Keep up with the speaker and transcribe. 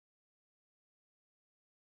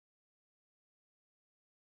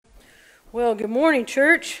Well, good morning,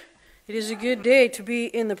 church. It is a good day to be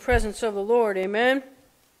in the presence of the Lord. Amen.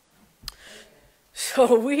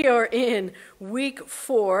 So we are in week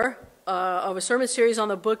 4 of a sermon series on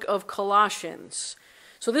the book of Colossians.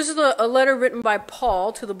 So this is a letter written by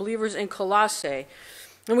Paul to the believers in Colossae.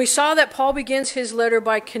 And we saw that Paul begins his letter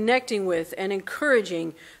by connecting with and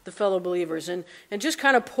encouraging the fellow believers and just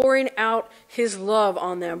kind of pouring out his love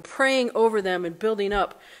on them, praying over them and building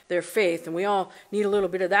up their faith. And we all need a little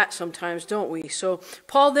bit of that sometimes, don't we? So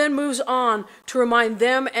Paul then moves on to remind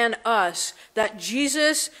them and us that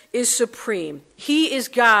Jesus is supreme. He is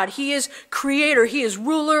God. He is creator. He is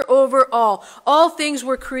ruler over all. All things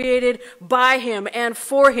were created by him and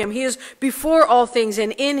for him. He is before all things,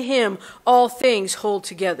 and in him all things hold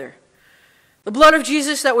together. The blood of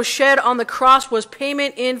Jesus that was shed on the cross was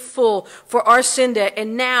payment in full for our sin debt,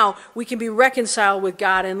 and now we can be reconciled with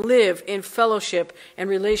God and live in fellowship and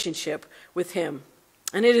relationship with him.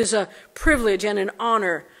 And it is a privilege and an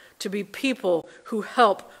honor to be people who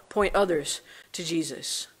help point others to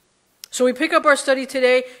Jesus. So we pick up our study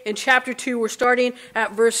today in chapter 2. We're starting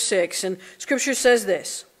at verse 6, and Scripture says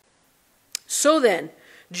this: "So then,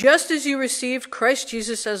 just as you received Christ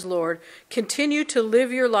Jesus as Lord, continue to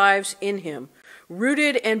live your lives in him,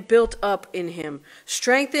 rooted and built up in him,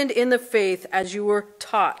 strengthened in the faith as you were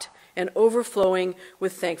taught, and overflowing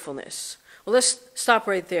with thankfulness." Well, let's stop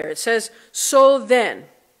right there. It says, "So then."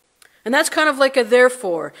 And that's kind of like a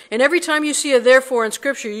therefore. And every time you see a therefore in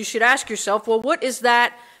Scripture, you should ask yourself, well, what is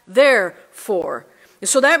that there for? And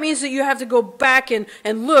so that means that you have to go back and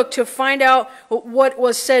look to find out what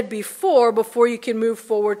was said before you can move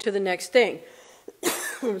forward to the next thing.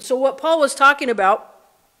 So what Paul was talking about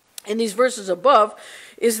in these verses above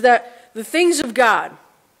is that the things of God,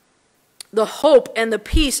 the hope and the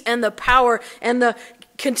peace and the power and the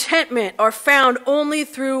contentment are found only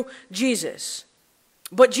through Jesus.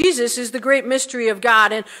 But Jesus is the great mystery of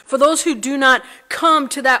God, and for those who do not come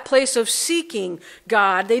to that place of seeking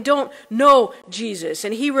God, they don't know Jesus,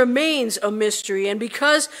 and he remains a mystery. And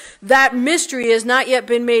because that mystery has not yet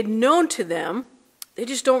been made known to them, they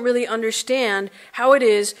just don't really understand how it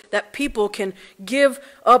is that people can give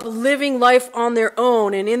up living life on their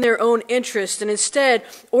own and in their own interest, and instead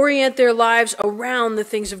orient their lives around the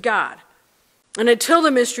things of God. And until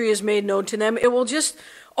the mystery is made known to them, it will just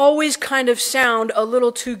always kind of sound a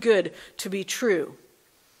little too good to be true.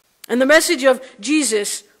 And the message of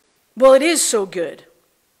Jesus, well, it is so good.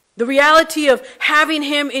 The reality of having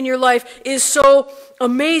him in your life is so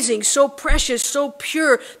amazing, so precious, so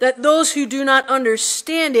pure, that those who do not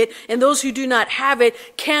understand it and those who do not have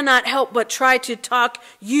it cannot help but try to talk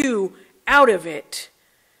you out of it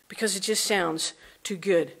because it just sounds too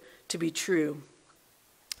good to be true.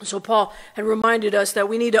 So Paul had reminded us that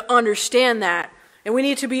we need to understand that. And we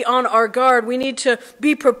need to be on our guard. We need to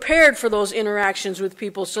be prepared for those interactions with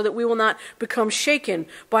people so that we will not become shaken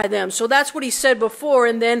by them. So that's what he said before.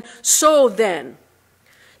 And then, so then,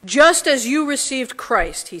 just as you received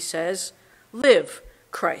Christ, he says, live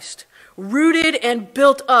Christ. Rooted and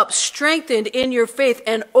built up, strengthened in your faith,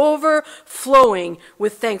 and overflowing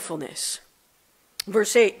with thankfulness.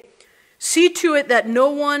 Verse 8, see to it that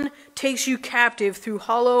no one takes you captive through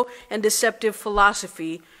hollow and deceptive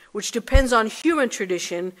philosophy, which depends on human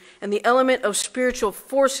tradition and the element of spiritual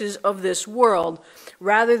forces of this world,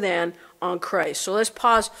 rather than on Christ. So let's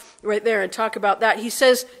pause right there and talk about that. He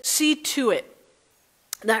says, see to it.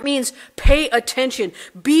 That means pay attention,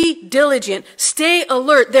 be diligent, stay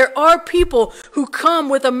alert. There are people who come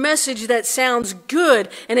with a message that sounds good,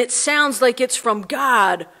 and it sounds like it's from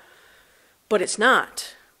God, but it's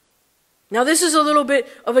not. Now, this is a little bit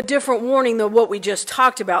of a different warning than what we just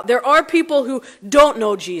talked about. There are people who don't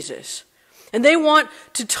know Jesus, and they want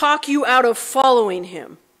to talk you out of following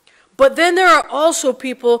him. But then there are also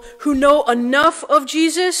people who know enough of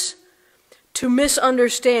Jesus to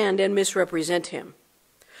misunderstand and misrepresent him.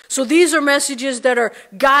 So these are messages that are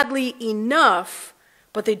godly enough,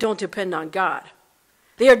 but they don't depend on God.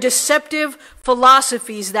 They are deceptive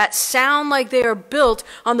philosophies that sound like they are built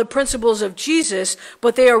on the principles of Jesus,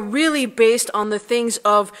 but they are really based on the things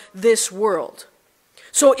of this world.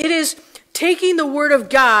 So it is taking the word of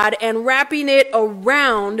God and wrapping it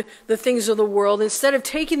around the things of the world instead of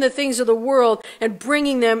taking the things of the world and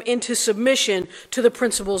bringing them into submission to the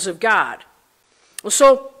principles of God.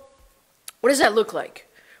 So what does that look like?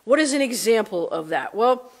 What is an example of that?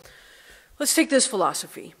 Well, let's take this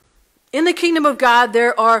philosophy. In the kingdom of God,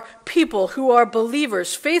 there are people who are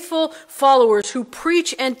believers, faithful followers who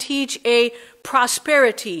preach and teach a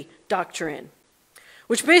prosperity doctrine,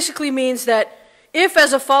 which basically means that if,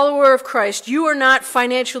 as a follower of Christ, you are not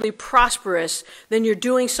financially prosperous, then you're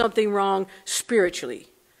doing something wrong spiritually.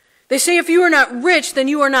 They say if you are not rich, then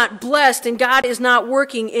you are not blessed and God is not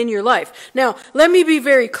working in your life. Now, let me be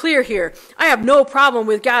very clear here. I have no problem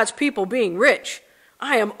with God's people being rich.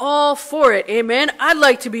 I am all for it, amen? I'd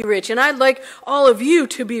like to be rich, and I'd like all of you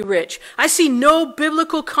to be rich. I see no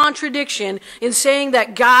biblical contradiction in saying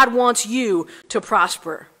that God wants you to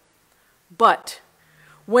prosper. But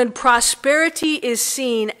when prosperity is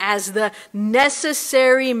seen as the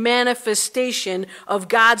necessary manifestation of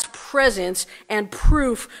God's presence and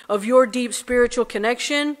proof of your deep spiritual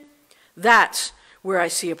connection, that's where I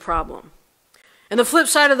see a problem. And the flip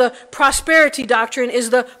side of the prosperity doctrine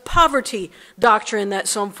is the poverty doctrine that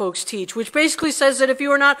some folks teach, which basically says that if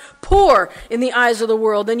you are not poor in the eyes of the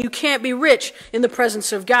world, then you can't be rich in the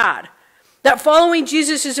presence of God. That following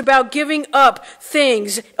Jesus is about giving up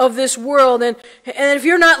things of this world. And if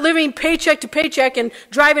you're not living paycheck to paycheck and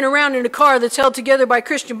driving around in a car that's held together by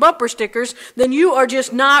Christian bumper stickers, then you are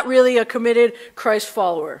just not really a committed Christ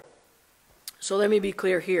follower. So let me be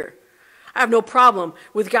clear here. I have no problem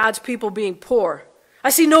with God's people being poor. I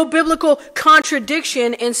see no biblical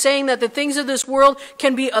contradiction in saying that the things of this world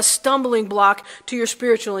can be a stumbling block to your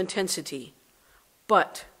spiritual intensity.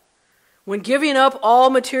 But when giving up all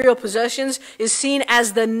material possessions is seen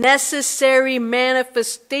as the necessary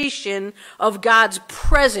manifestation of God's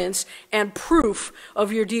presence and proof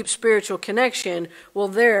of your deep spiritual connection, well,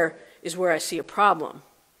 there is where I see a problem.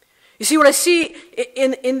 You see, what I see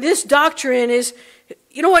in this doctrine is,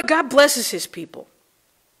 you know what? God blesses his people.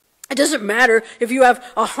 It doesn't matter if you have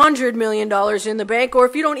 $100 million in the bank or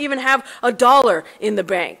if you don't even have $1 in the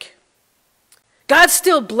bank. God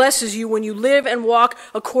still blesses you when you live and walk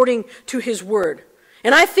according to his word.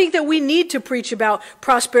 And I think that we need to preach about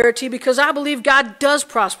prosperity because I believe God does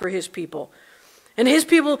prosper his people. And his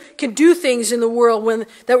people can do things in the world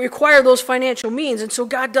that require those financial means. And so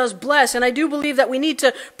God does bless. And I do believe that we need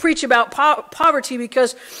to preach about poverty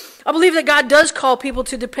because I believe that God does call people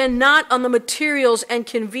to depend not on the materials and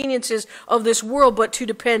conveniences of this world, but to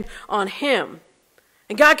depend on him.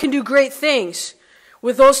 And God can do great things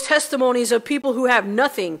with those testimonies of people who have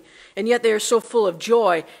nothing, and yet they are so full of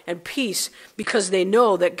joy and peace because they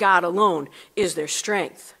know that God alone is their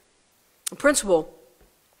strength. The principle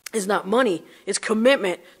is not money, it's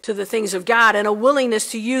commitment to the things of God and a willingness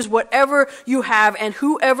to use whatever you have and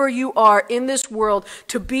whoever you are in this world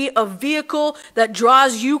to be a vehicle that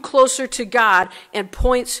draws you closer to God and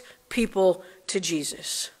points people to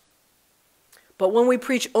Jesus. But when we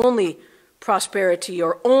preach only prosperity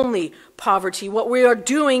or only poverty, what we are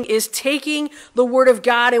doing is taking the word of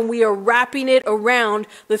God and we are wrapping it around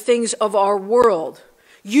the things of our world,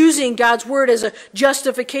 using God's word as a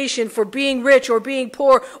justification for being rich or being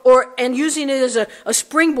poor, and using it as a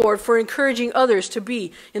springboard for encouraging others to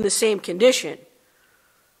be in the same condition.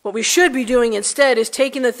 What we should be doing instead is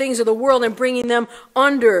taking the things of the world and bringing them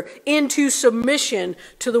into submission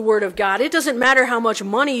to the word of God. It doesn't matter how much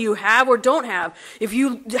money you have or don't have. If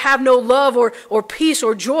you have no love or peace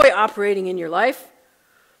or joy operating in your life,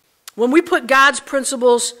 when we put God's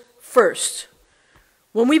principles first,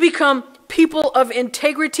 when we become people of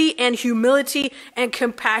integrity and humility and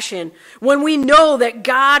compassion, when we know that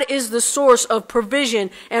God is the source of provision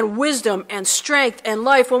and wisdom and strength and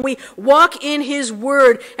life, when we walk in his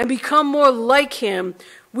word and become more like him,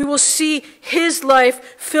 we will see his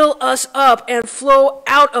life fill us up and flow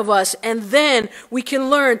out of us. And then we can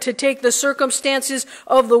learn to take the circumstances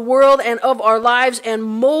of the world and of our lives and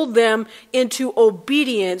mold them into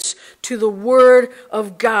obedience to the word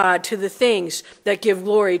of God, to the things that give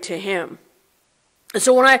glory to him. And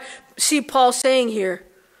so when I see Paul saying here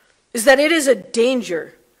is that it is a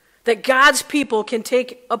danger that God's people can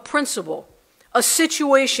take a principle, a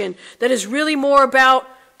situation that is really more about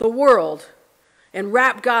the world, and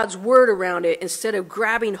wrap God's word around it instead of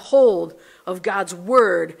grabbing hold of God's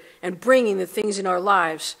word and bringing the things in our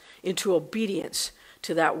lives into obedience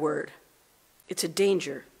to that word. It's a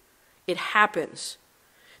danger. It happens.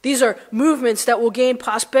 These are movements that will gain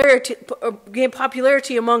popularity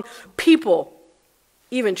among people,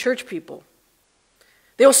 even church people.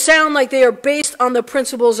 They'll sound like they are based on the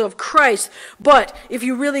principles of Christ, but if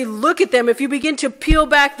you really look at them, if you begin to peel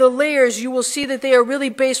back the layers, you will see that they are really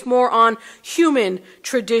based more on human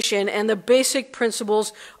tradition and the basic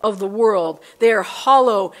principles of the world. They are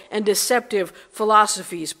hollow and deceptive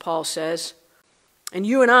philosophies, Paul says. And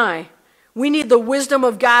you and I, we need the wisdom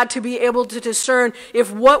of God to be able to discern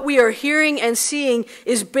if what we are hearing and seeing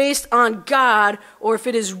is based on God or if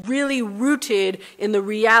it is really rooted in the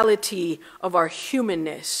reality of our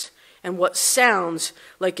humanness and what sounds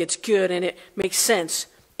like it's good and it makes sense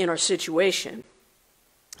in our situation.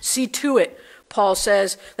 See to it, Paul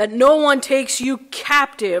says, that no one takes you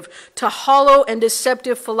captive to hollow and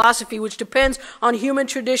deceptive philosophy, which depends on human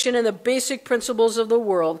tradition and the basic principles of the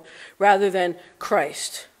world, rather than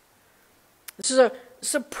Christ. This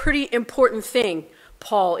is a pretty important thing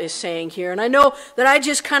Paul is saying here. And I know that I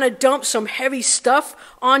just kind of dumped some heavy stuff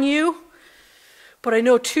on you, but I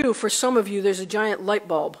know too, for some of you, there's a giant light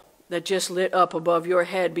bulb that just lit up above your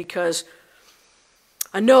head, because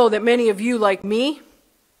I know that many of you, like me,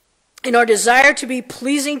 in our desire to be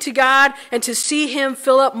pleasing to God and to see Him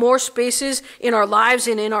fill up more spaces in our lives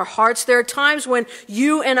and in our hearts, there are times when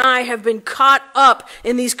you and I have been caught up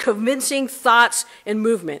in these convincing thoughts and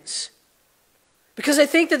movements. Because I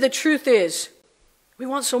think that the truth is, we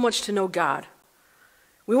want so much to know God.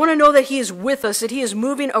 We want to know that He is with us, that He is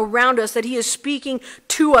moving around us, that He is speaking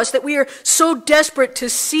to us, that we are so desperate to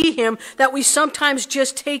see Him that we sometimes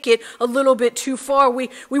just take it a little bit too far. We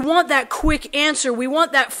want that quick answer. We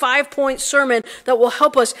want that 5-point sermon that will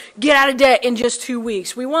help us get out of debt in just 2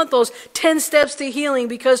 weeks. We want those 10 steps to healing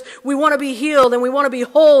because we want to be healed and we want to be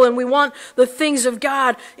whole and we want the things of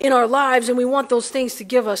God in our lives and we want those things to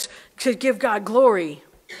give God glory.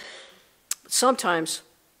 But sometimes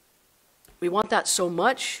we want that so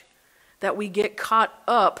much that we get caught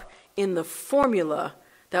up in the formula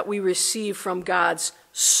that we receive from God's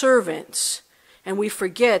servants, and we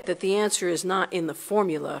forget that the answer is not in the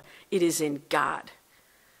formula, it is in God.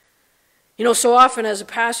 You know, so often as a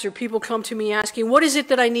pastor, people come to me asking, what is it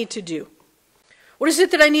that I need to do? What is it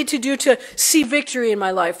that I need to do to see victory in my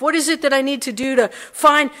life? What is it that I need to do to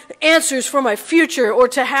find answers for my future or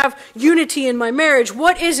to have unity in my marriage?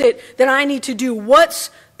 What is it that I need to do? What's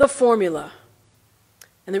the formula?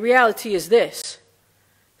 And the reality is this: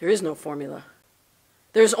 there is no formula.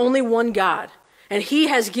 There's only one God, and He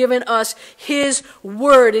has given us His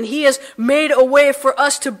word, and He has made a way for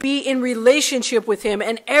us to be in relationship with Him,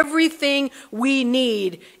 and everything we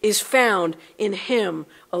need is found in Him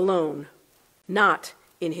alone, not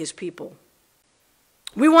in His people.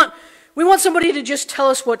 We want somebody to just tell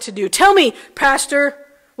us what to do. Tell me, Pastor,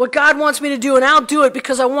 what God wants me to do, and I'll do it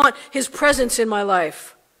because I want His presence in my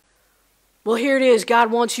life. Well, here it is.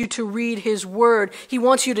 God wants you to read His word. He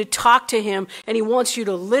wants you to talk to Him, and He wants you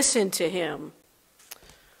to listen to Him.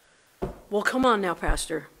 Well, come on now,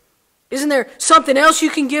 Pastor. Isn't there something else you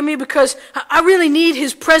can give me? Because I really need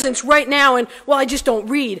His presence right now, and, well, I just don't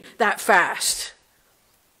read that fast.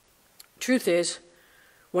 Truth is,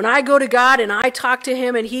 when I go to God and I talk to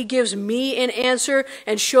Him and He gives me an answer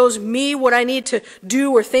and shows me what I need to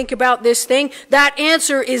do or think about this thing, that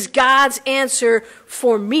answer is God's answer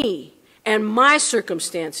for me and my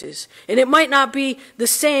circumstances. And it might not be the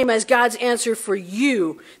same as God's answer for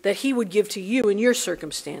you that He would give to you in your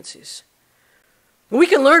circumstances. We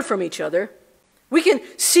can learn from each other. We can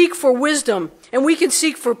seek for wisdom, and we can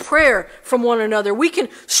seek for prayer from one another. We can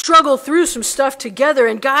struggle through some stuff together,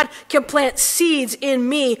 and God can plant seeds in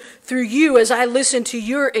me through you as I listen to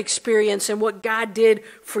your experience and what God did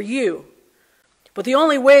for you. But the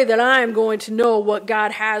only way that I'm going to know what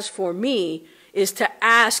God has for me is to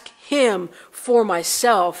ask Him for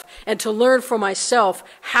myself and to learn for myself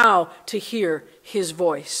how to hear His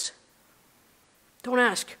voice. Don't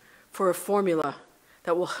ask for a formula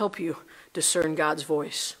that will help you discern God's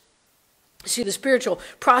voice. See, the spiritual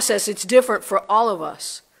process, it's different for all of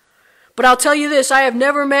us. But I'll tell you this, I have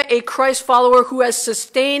never met a Christ follower who has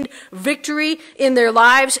sustained victory in their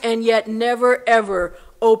lives and yet never ever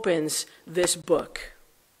opens this book.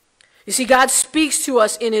 You see, God speaks to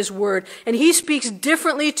us in His word, and He speaks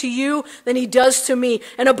differently to you than He does to me.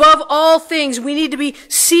 And above all things, we need to be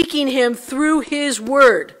seeking Him through His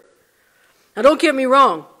word. Now, don't get me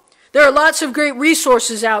wrong. There are lots of great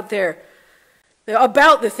resources out there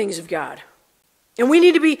about the things of God. And we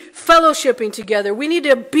need to be fellowshipping together. We need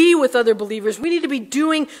to be with other believers. We need to be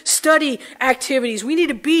doing study activities. We need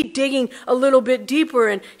to be digging a little bit deeper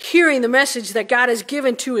and hearing the message that God has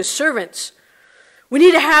given to His servants. We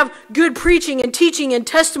need to have good preaching and teaching and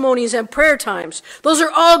testimonies and prayer times. Those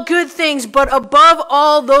are all good things, but above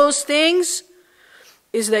all those things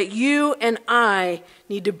is that you and I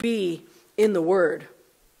need to be in the Word.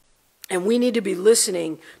 And we need to be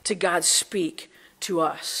listening to God speak to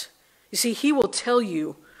us. You see, He will tell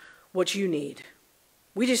you what you need.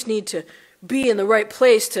 We just need to be in the right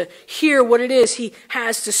place to hear what it is He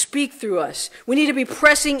has to speak through us. We need to be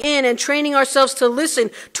pressing in and training ourselves to listen,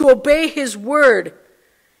 to obey His word.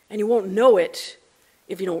 And you won't know it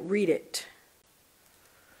if you don't read it.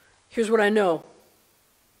 Here's what I know.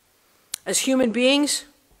 As human beings,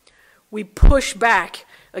 we push back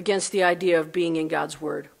against the idea of being in God's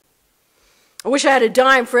word. I wish I had a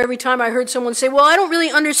dime for every time I heard someone say, well, I don't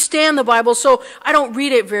really understand the Bible, so I don't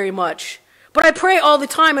read it very much. But I pray all the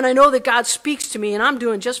time, and I know that God speaks to me, and I'm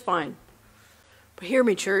doing just fine. But hear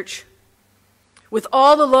me, church. With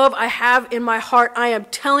all the love I have in my heart, I am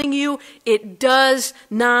telling you, it does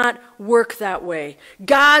not work that way.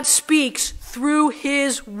 God speaks through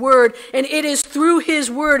his word, and it is through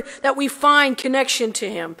his word that we find connection to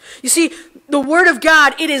him. You see, the word of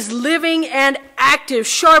God, it is living and active,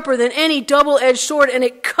 sharper than any double-edged sword, and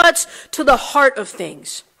it cuts to the heart of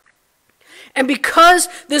things. And because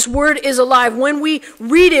this word is alive, when we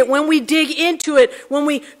read it, when we dig into it, when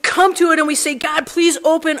we come to it and we say, God, please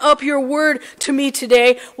open up your word to me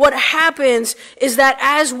today, what happens is that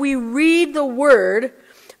as we read the word,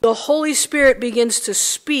 the Holy Spirit begins to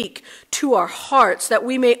speak to our hearts that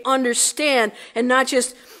we may understand, and not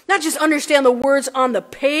just understand the words on the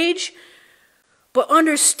page, but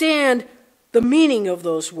understand the meaning of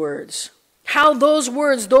those words. How those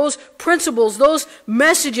words, those principles, those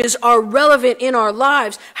messages are relevant in our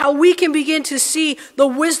lives. How we can begin to see the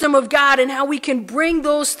wisdom of God and how we can bring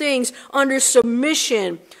those things under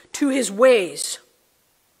submission to his ways.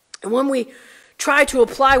 And when we try to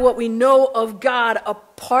apply what we know of God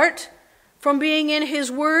apart from being in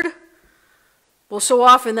his word, well, so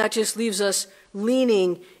often that just leaves us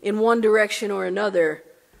leaning in one direction or another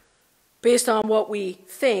based on what we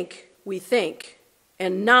think,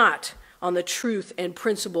 and not on the truth and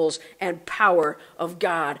principles and power of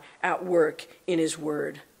God at work in his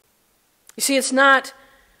word. You see, it's not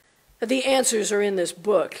that the answers are in this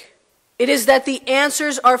book. It is that the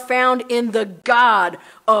answers are found in the God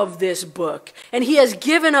of this book. And he has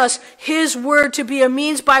given us his word to be a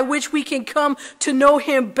means by which we can come to know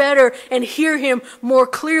him better and hear him more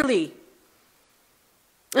clearly.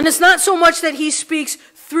 And it's not so much that he speaks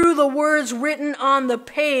through the words written on the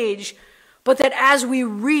page, but that as we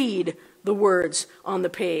read the words on the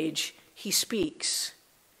page, he speaks.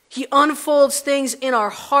 He unfolds things in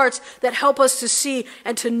our hearts that help us to see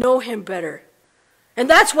and to know him better. And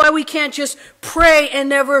that's why we can't just pray and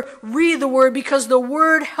never read the word, because the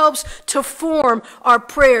word helps to form our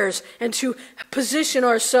prayers and to position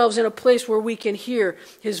ourselves in a place where we can hear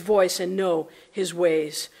his voice and know his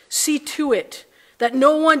ways. See to it that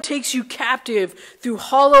no one takes you captive through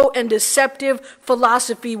hollow and deceptive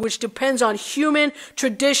philosophy which depends on human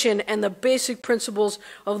tradition and the basic principles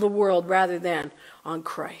of the world rather than on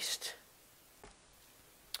Christ.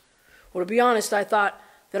 Well, to be honest, I thought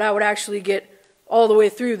that I would actually get all the way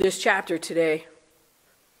through this chapter today.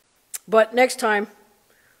 But next time,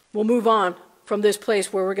 we'll move on from this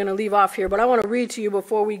place where we're going to leave off here. But I want to read to you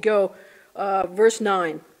before we go. Verse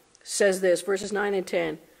 9 says this, verses 9 and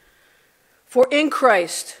 10. For in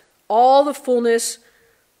Christ, all the fullness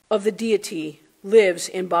of the deity lives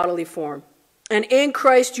in bodily form. And in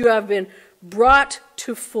Christ you have been brought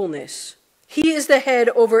to fullness. He is the head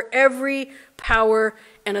over every power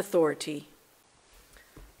and authority.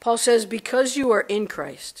 Paul says, because you are in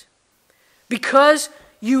Christ, because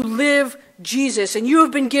you live Jesus, and you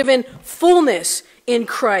have been given fullness in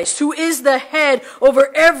Christ, who is the head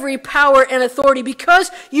over every power and authority, because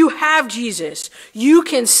you have Jesus, you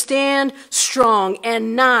can stand strong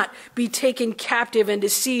and not be taken captive and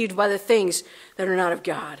deceived by the things that are not of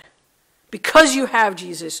God. Because you have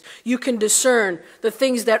Jesus, you can discern the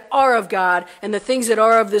things that are of God and the things that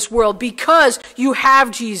are of this world. Because you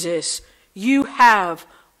have Jesus, you have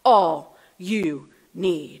all you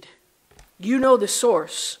need. You know the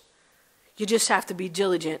source. You just have to be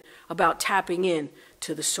diligent about tapping in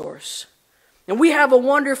to the source. And we have a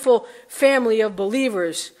wonderful family of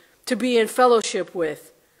believers to be in fellowship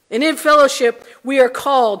with. And in fellowship, we are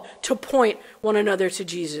called to point one another to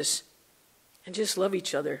Jesus and just love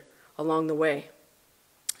each other along the way.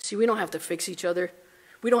 See, we don't have to fix each other.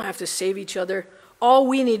 We don't have to save each other. All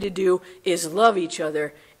we need to do is love each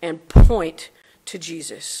other and point to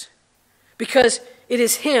Jesus. Because it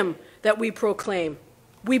is him that we proclaim.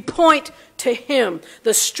 We point to him.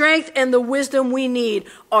 The strength and the wisdom we need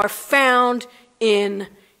are found in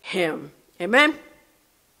him. Amen?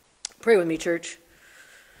 Pray with me, church.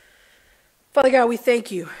 Father God, we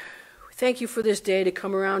thank you. We thank you for this day to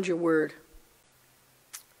come around your word.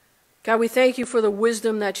 God, we thank you for the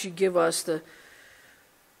wisdom that you give us, the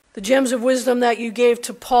gems of wisdom that you gave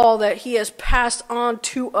to Paul, that he has passed on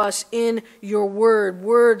to us in your word,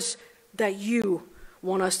 words that you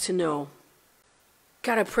want us to know.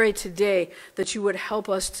 God, I pray today that you would help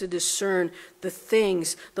us to discern the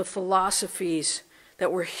things, the philosophies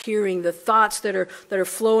that we're hearing, the thoughts that are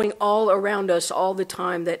flowing all around us all the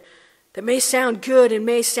time, that may sound good and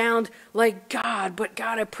may sound like God. But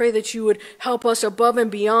God, I pray that you would help us above and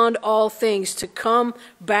beyond all things to come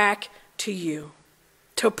back to you,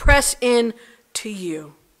 to press in to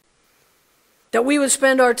you. That we would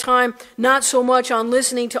spend our time not so much on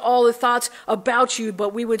listening to all the thoughts about you,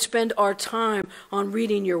 but we would spend our time on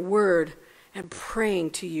reading your word and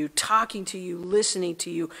praying to you, talking to you, listening to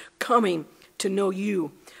you, coming to know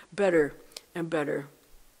you better and better.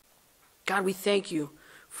 God, we thank you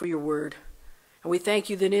for your word. And we thank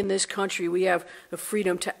you that in this country we have the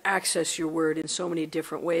freedom to access your word in so many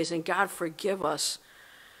different ways. And God, forgive us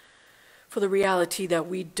for the reality that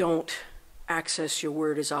we don't access your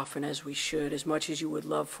word as often as we should, as much as you would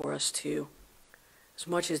love for us to, as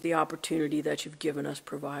much as the opportunity that you've given us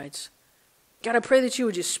provides. God, I pray that you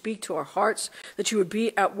would just speak to our hearts, that you would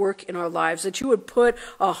be at work in our lives, that you would put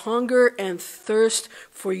a hunger and thirst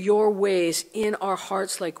for your ways in our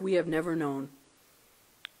hearts like we have never known.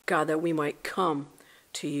 God, that we might come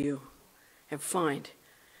to you and find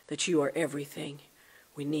that you are everything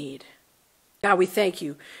we need. God, we thank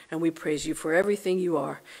you and we praise you for everything you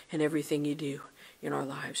are and everything you do in our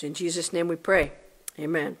lives. In Jesus' name we pray.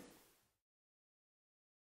 Amen.